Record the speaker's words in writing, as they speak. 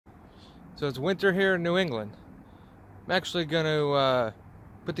So it's winter here in New England. I'm actually going to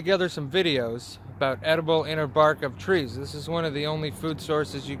put together some videos about edible inner bark of trees. This is one of the only food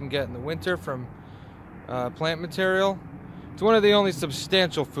sources you can get in the winter from plant material. It's one of the only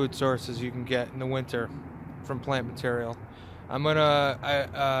substantial food sources you can get in the winter from plant material. I'm going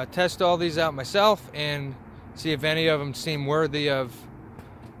to test all these out myself and see if any of them seem worthy of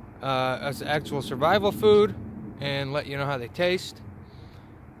as actual survival food, and let you know how they taste.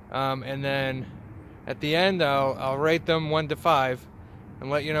 And then at the end I'll rate them 1 to 5 and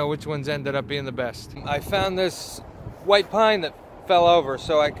let you know which ones ended up being the best. I found this white pine that fell over,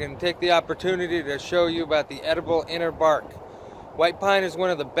 so I can take the opportunity to show you about the edible inner bark. White pine is one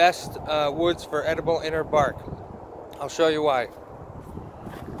of the best woods for edible inner bark. I'll show you why.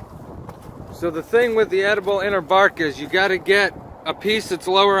 So the thing with the edible inner bark is you got to get a piece that's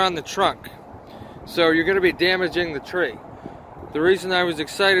lower on the trunk. So you're going to be damaging the tree. The reason I was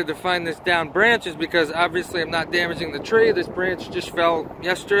excited to find this down branch is because obviously I'm not damaging the tree. This branch just fell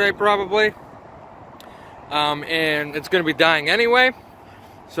yesterday probably. And it's going to be dying anyway.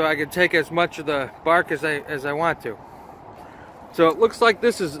 So I can take as much of the bark as I want to. So it looks like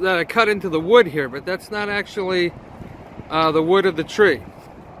this is cut into the wood here, but that's not actually the wood of the tree.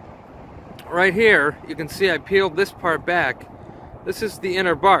 Right here, you can see I peeled this part back. This is the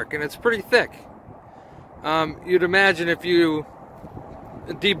inner bark, and it's pretty thick. You'd imagine if you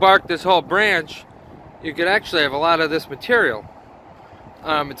debark this whole branch, you could actually have a lot of this material.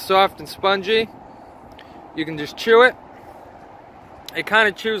 It's soft and spongy. You can just chew it. It kind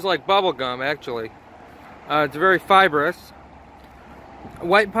of chews like bubble gum, actually. It's very fibrous.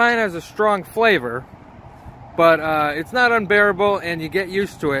 White pine has a strong flavor, but it's not unbearable, and you get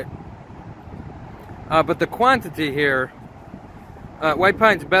used to it. But the quantity here, white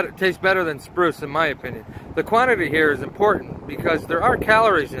pine tastes better than spruce in my opinion. The quantity here is important because there are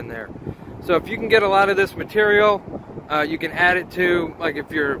calories in there. So if you can get a lot of this material, you can add it to, like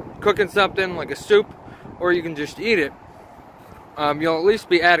if you're cooking something like a soup, or you can just eat it, you'll at least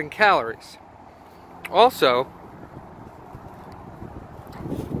be adding calories. Also,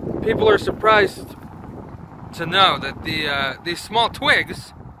 people are surprised to know that these small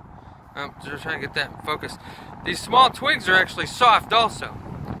twigs, I'm just trying to get that in focus. These small twigs are actually soft also.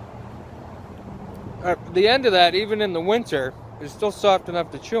 The end of that, even in the winter, is still soft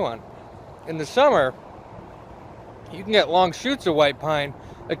enough to chew on. In the summer, you can get long shoots of white pine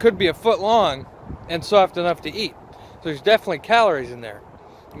that could be a foot long and soft enough to eat. So there's definitely calories in there.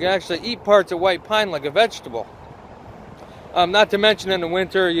 You can actually eat parts of white pine like a vegetable. Not to mention in the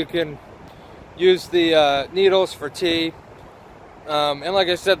winter, you can use the needles for tea. And like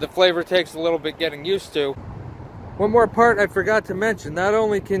I said, the flavor takes a little bit getting used to. One more part I forgot to mention. Not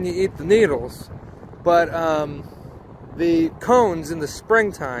only can you eat the needles, but the cones in the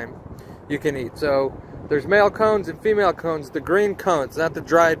springtime you can eat. So there's male cones and female cones. The green cones, not the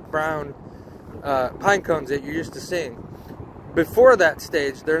dried brown pine cones that you're used to seeing. Before that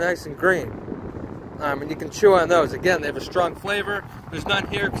stage, they're nice and green. And you can chew on those. Again, they have a strong flavor. There's none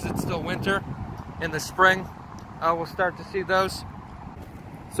here because it's still winter. In the spring, we'll start to see those.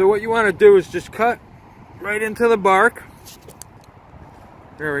 So what you want to do is just cut right into the bark.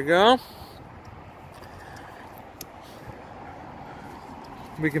 There we go.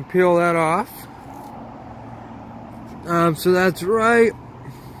 We can peel that off. So that's right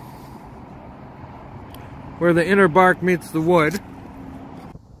where the inner bark meets the wood.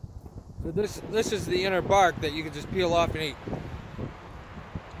 So this is the inner bark that you can just peel off and eat.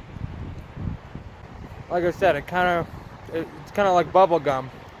 Like I said, it's kind of like bubble gum.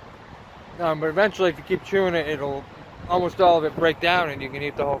 But eventually, if you keep chewing it, it'll almost all of it break down, and you can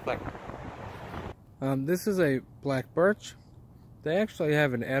eat the whole thing. This is a black birch. They actually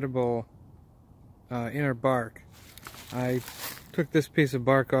have an edible inner bark. I took this piece of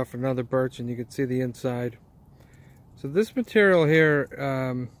bark off another birch, and you can see the inside. So this material here,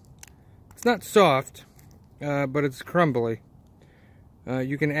 it's not soft, but it's crumbly.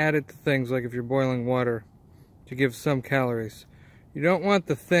 You can add it to things like if you're boiling water to give some calories. You don't want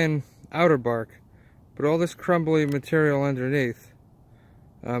the thin outer bark, but all this crumbly material underneath,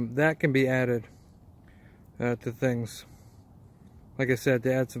 that can be added to things. Like I said,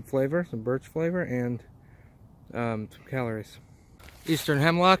 to add some flavor, some birch flavor, and some calories. Eastern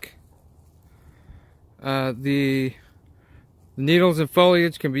hemlock. The needles and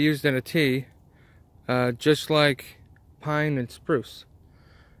foliage can be used in a tea, just like pine and spruce.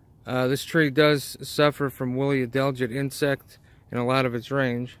 This tree does suffer from woolly adelgid insect in a lot of its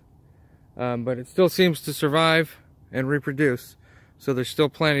range, but it still seems to survive and reproduce, so there's still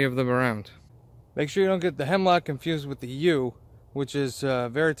plenty of them around. Make sure you don't get the hemlock confused with the yew, which is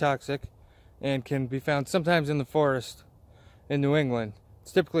very toxic. and can be found sometimes in the forest in New England.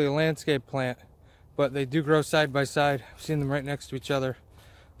 It's typically a landscape plant, but they do grow side by side. I've seen them right next to each other.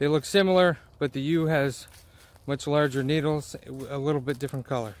 They look similar, but the yew has much larger needles, a little bit different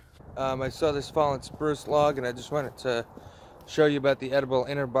color. I saw this fallen spruce log, and I just wanted to show you about the edible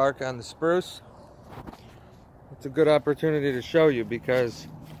inner bark on the spruce. It's a good opportunity to show you because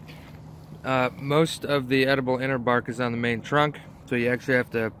most of the edible inner bark is on the main trunk, so you actually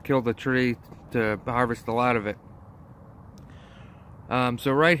have to kill the tree to harvest a lot of it.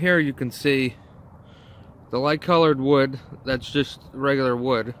 So right here you can see the light colored wood. That's just regular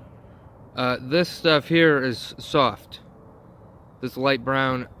wood. This stuff here is soft, this light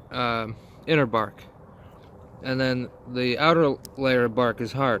brown inner bark, and then the outer layer of bark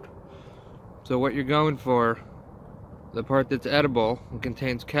is hard. So what you're going for, the part that's edible and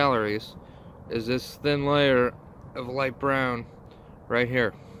contains calories, is this thin layer of light brown right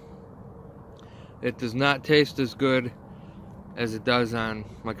here. It does not taste as good as it does on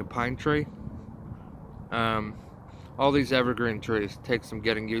like a pine tree. All these evergreen trees take some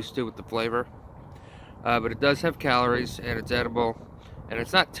getting used to with the flavor, but it does have calories and it's edible, and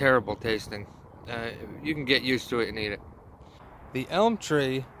it's not terrible tasting. You can get used to it and eat it. The elm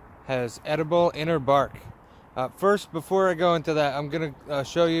tree has edible inner bark. First, before I go into that, I'm going to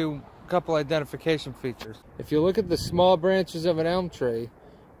show you a couple identification features. If you look at the small branches of an elm tree,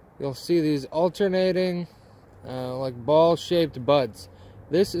 you'll see these alternating like ball-shaped buds.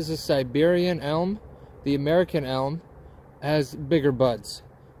 This is a Siberian elm. The American elm has bigger buds.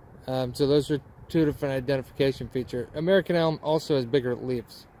 So those are two different identification features. American elm also has bigger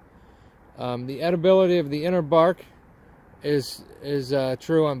leaves. The edibility of the inner bark is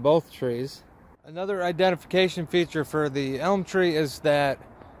true on both trees. Another identification feature for the elm tree is that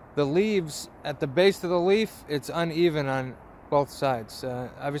the leaves, at the base of the leaf, it's uneven on both sides.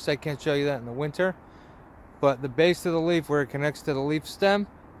 Obviously I can't show you that in the winter, but the base of the leaf where it connects to the leaf stem,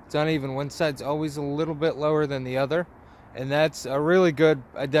 it's uneven. One side's always a little bit lower than the other, and that's a really good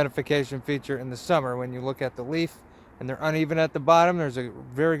identification feature in the summer. When you look at the leaf and they're uneven at the bottom, there's a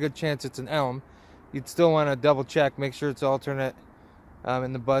very good chance it's an elm. You'd still want to double check, make sure it's alternate,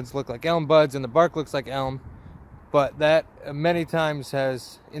 and the buds look like elm buds and the bark looks like elm, but that many times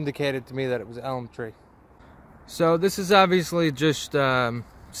has indicated to me that it was an elm tree. So this is obviously just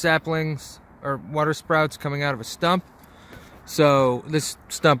saplings or water sprouts coming out of a stump. So this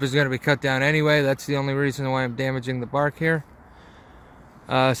stump is going to be cut down anyway. That's the only reason why I'm damaging the bark here.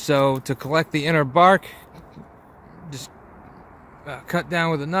 So to collect the inner bark, just cut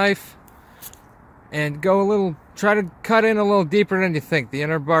down with a knife and try to cut in a little deeper than you think. The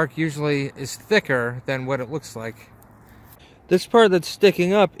inner bark usually is thicker than what it looks like. This part that's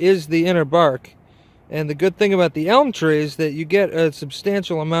sticking up is the inner bark. And the good thing about the elm tree is that you get a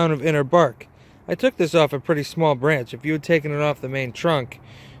substantial amount of inner bark. I took this off a pretty small branch. If you had taken it off the main trunk,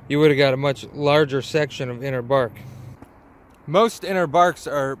 you would have got a much larger section of inner bark. Most inner barks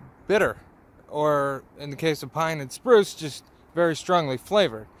are bitter, or in the case of pine and spruce, just very strongly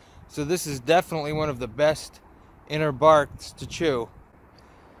flavored. So this is definitely one of the best inner barks to chew.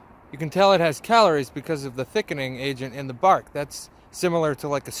 You can tell it has calories because of the thickening agent in the bark. That's similar to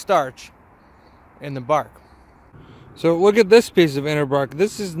like a starch in the bark. So look at this piece of inner bark.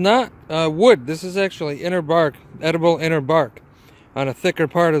 This is not wood. This is actually inner bark, edible inner bark on a thicker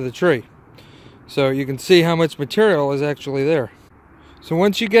part of the tree. So you can see how much material is actually there. So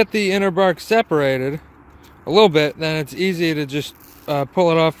once you get the inner bark separated a little bit, then it's easy to just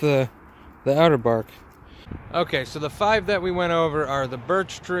pull it off the outer bark. Okay, so the 5 that we went over are the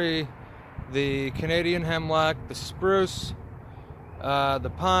birch tree, the Canadian hemlock, the spruce,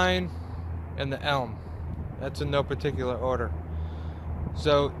 the pine, and the elm. That's in no particular order.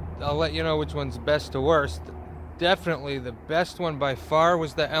 So I'll let you know which one's best to worst. Definitely the best one by far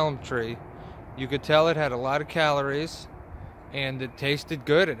was the elm tree. You could tell it had a lot of calories and it tasted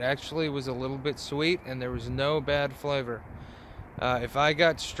good. It actually was a little bit sweet and there was no bad flavor. If I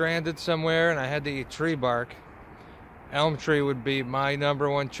got stranded somewhere and I had to eat tree bark, elm tree would be my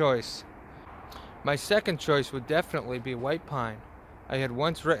 #1 choice. My second choice would definitely be white pine. I had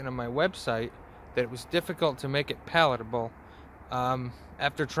once written on my website that it was difficult to make it palatable.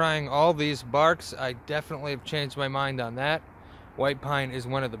 After trying all these barks, I definitely have changed my mind on that. White pine is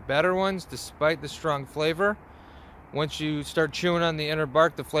one of the better ones, despite the strong flavor. Once you start chewing on the inner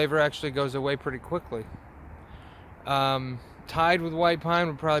bark, the flavor actually goes away pretty quickly. Tied with white pine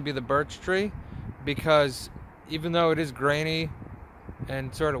would probably be the birch tree, because even though it is grainy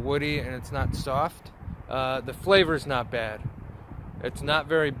and sort of woody and it's not soft, the flavor is not bad. It's not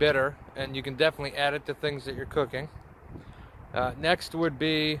very bitter, and you can definitely add it to things that you're cooking. Next would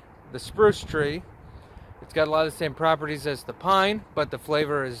be the spruce tree. It's got a lot of the same properties as the pine, but the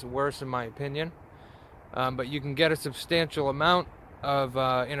flavor is worse in my opinion. But you can get a substantial amount of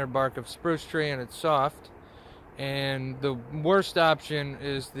inner bark of spruce tree, and it's soft. And the worst option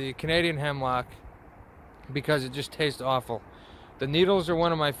is the Canadian hemlock, because it just tastes awful. The needles are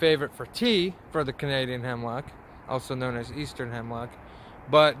one of my favorite for tea for the Canadian hemlock, also known as Eastern hemlock,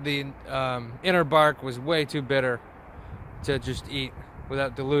 but the inner bark was way too bitter to just eat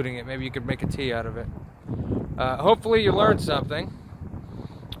without diluting it. Maybe you could make a tea out of it. Hopefully you learned something,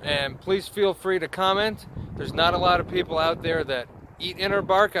 and please feel free to comment. There's not a lot of people out there that eat inner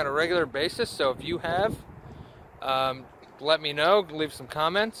bark on a regular basis, so if you have, let me know, leave some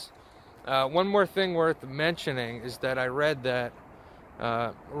comments. One more thing worth mentioning is that I read that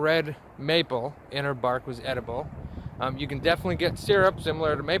red maple inner bark was edible. You can definitely get syrup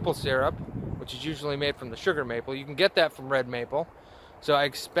similar to maple syrup, which is usually made from the sugar maple. You can get that from red maple. So I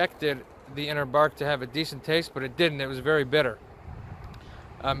expected the inner bark to have a decent taste, but it didn't. It was very bitter.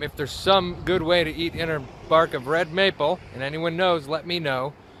 If there's some good way to eat inner bark of red maple, and anyone knows, let me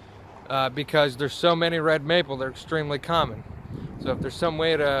know, because there's so many red maple, they're extremely common. So if there's some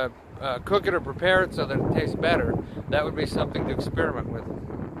way to cook it or prepare it so that it tastes better, that would be something to experiment with.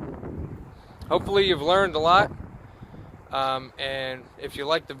 Hopefully you've learned a lot, and if you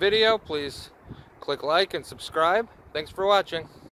liked the video, please click like and subscribe. Thanks for watching.